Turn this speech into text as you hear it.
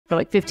For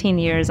like 15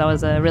 years, I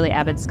was a really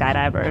avid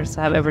skydiver, so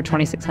I have over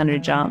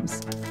 2,600 jumps.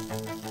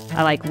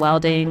 I like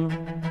welding,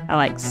 I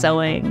like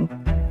sewing,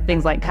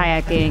 things like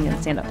kayaking and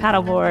stand-up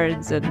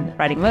paddleboards and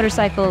riding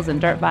motorcycles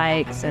and dirt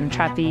bikes and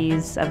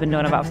trapeze. I've been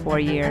doing about 4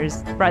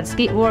 years. Ride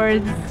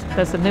skateboards,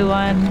 that's a new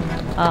one.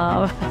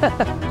 I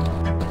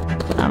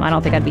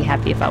don't think I'd be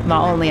happy if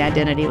my only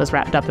identity was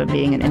wrapped up in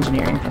being an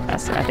engineering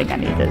professor. I think I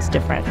need those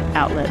different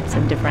outlets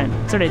and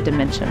different sort of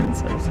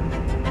dimensions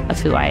of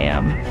who I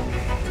am.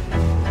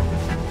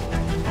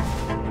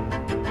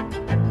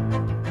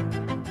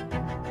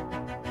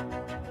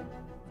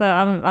 So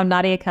I'm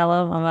Nadia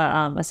Kellam.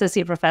 I'm an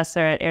associate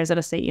professor at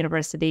Arizona State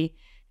University.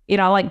 You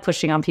know, I like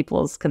pushing on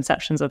people's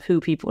conceptions of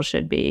who people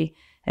should be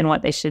and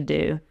what they should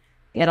do.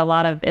 At a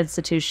lot of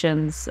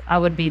institutions, I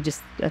would be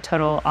just a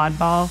total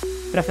oddball,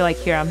 but I feel like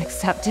here I'm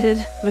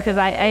accepted because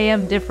I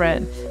am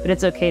different, but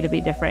it's okay to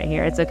be different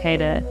here. It's okay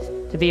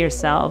to be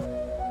yourself.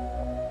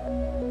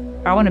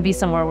 I want to be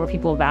somewhere where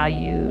people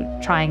value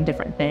trying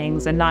different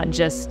things and not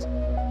just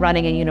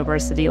running a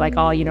university like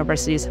all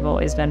universities have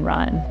always been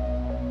run.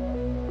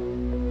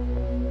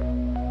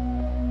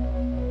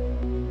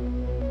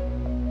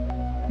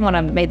 When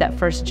I made that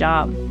first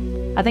job,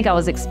 I think I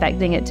was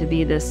expecting it to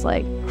be this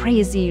like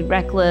crazy,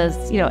 reckless,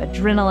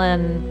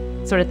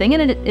 adrenaline sort of thing.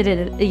 And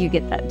you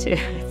get that too.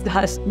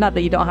 It's not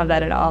that you don't have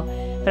that at all.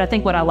 But I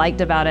think what I liked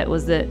about it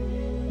was that,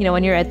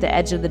 when you're at the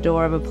edge of the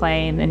door of a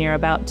plane and you're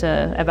about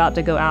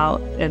to go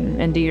out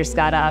and do your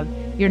skydive,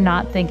 you're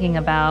not thinking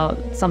about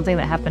something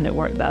that happened at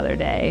work the other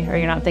day, or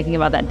you're not thinking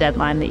about that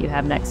deadline that you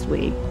have next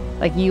week.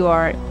 Like you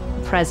are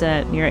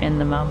present, you're in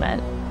the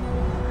moment.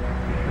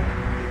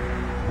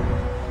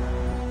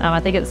 I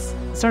think it's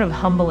sort of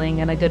humbling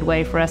in a good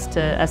way for us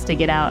to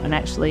get out and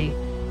actually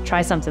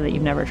try something that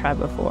you've never tried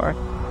before.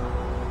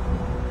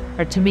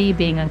 Or to me,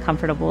 being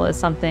uncomfortable is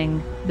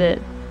something that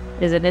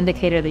is an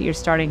indicator that you're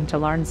starting to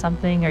learn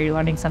something or you're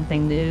learning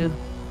something new.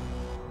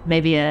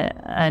 Maybe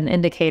an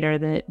indicator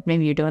that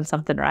maybe you're doing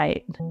something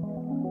right.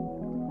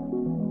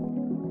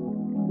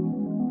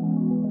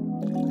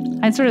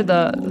 And sort of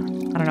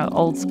the,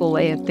 old school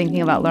way of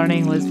thinking about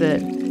learning was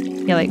that,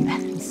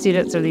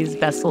 students are these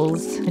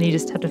vessels and you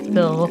just have to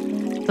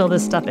fill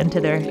this stuff into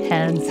their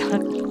heads.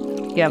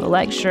 You have a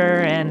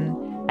lecture and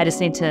I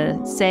just need to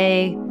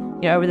say,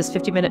 over this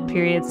 50-minute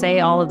period, say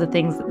all of the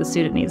things that the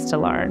student needs to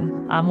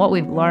learn. What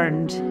we've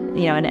learned,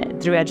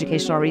 and through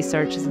educational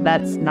research is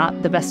that's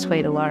not the best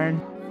way to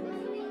learn.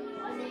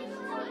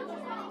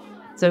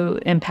 So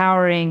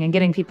empowering and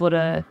getting people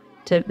to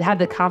have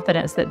the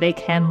confidence that they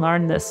can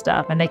learn this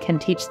stuff and they can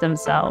teach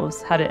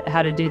themselves how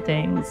to do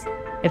things.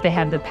 If they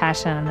have the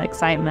passion and the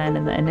excitement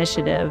and the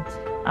initiative,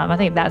 I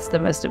think that's the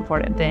most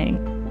important thing.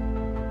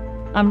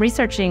 I'm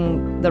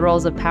researching the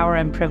roles of power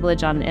and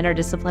privilege on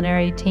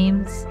interdisciplinary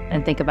teams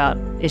and think about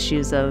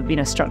issues of,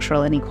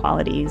 structural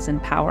inequalities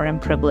and power and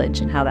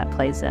privilege and how that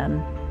plays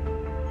in.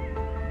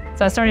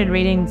 So I started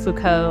reading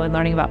Foucault and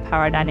learning about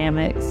power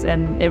dynamics,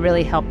 and it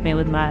really helped me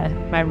with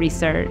my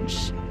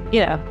research.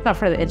 Not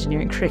for the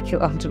engineering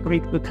curriculum to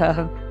read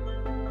Foucault.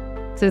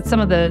 So some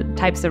of the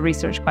types of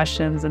research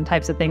questions and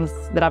types of things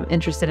that I'm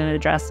interested in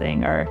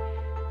addressing are,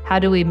 how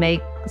do we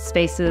make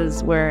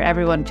spaces where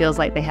everyone feels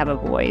like they have a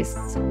voice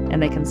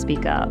and they can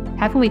speak up?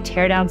 How can we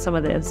tear down some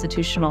of the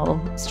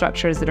institutional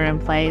structures that are in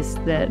place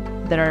that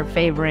are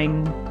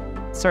favoring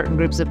certain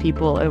groups of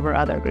people over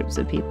other groups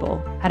of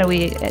people? How do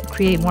we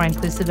create more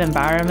inclusive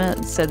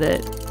environments so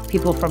that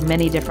people from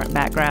many different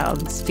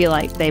backgrounds feel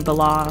like they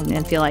belong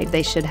and feel like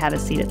they should have a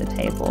seat at the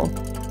table?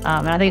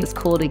 And I think it's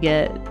cool to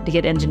get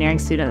engineering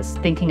students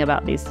thinking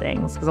about these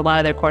things, because a lot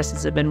of their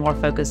courses have been more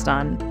focused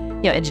on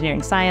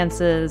engineering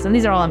sciences, and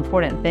these are all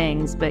important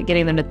things, but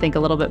getting them to think a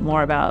little bit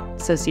more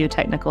about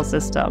socio-technical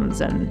systems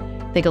and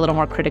think a little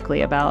more critically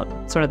about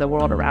sort of the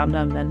world around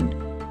them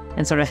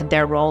and sort of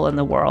their role in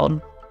the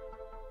world.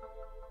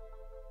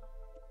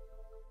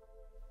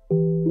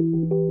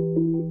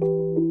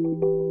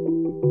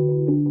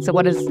 So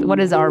what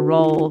is our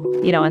role,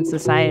 in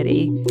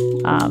society?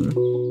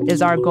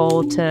 Is our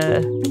goal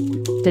to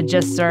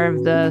just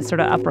serve the sort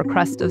of upper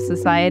crust of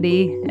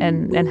society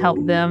and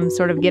help them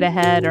sort of get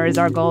ahead? Or is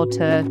our goal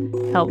to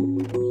help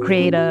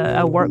create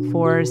a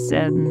workforce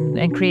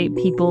and create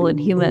people and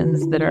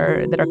humans that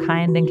are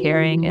kind and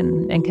caring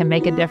and can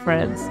make a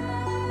difference?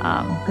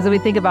 Because if we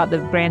think about the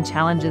grand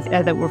challenges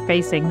that we're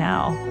facing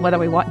now, whether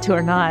we want to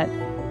or not,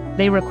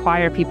 they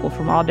require people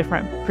from all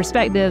different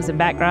perspectives and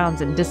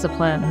backgrounds and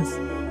disciplines.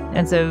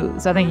 And so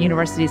I think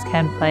universities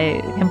can play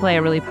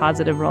a really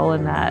positive role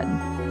in that.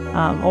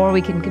 Or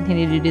we can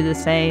continue to do the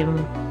same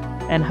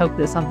and hope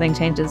that something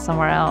changes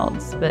somewhere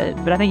else.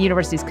 But I think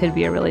universities could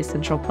be a really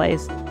central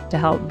place to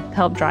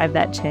help drive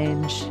that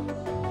change.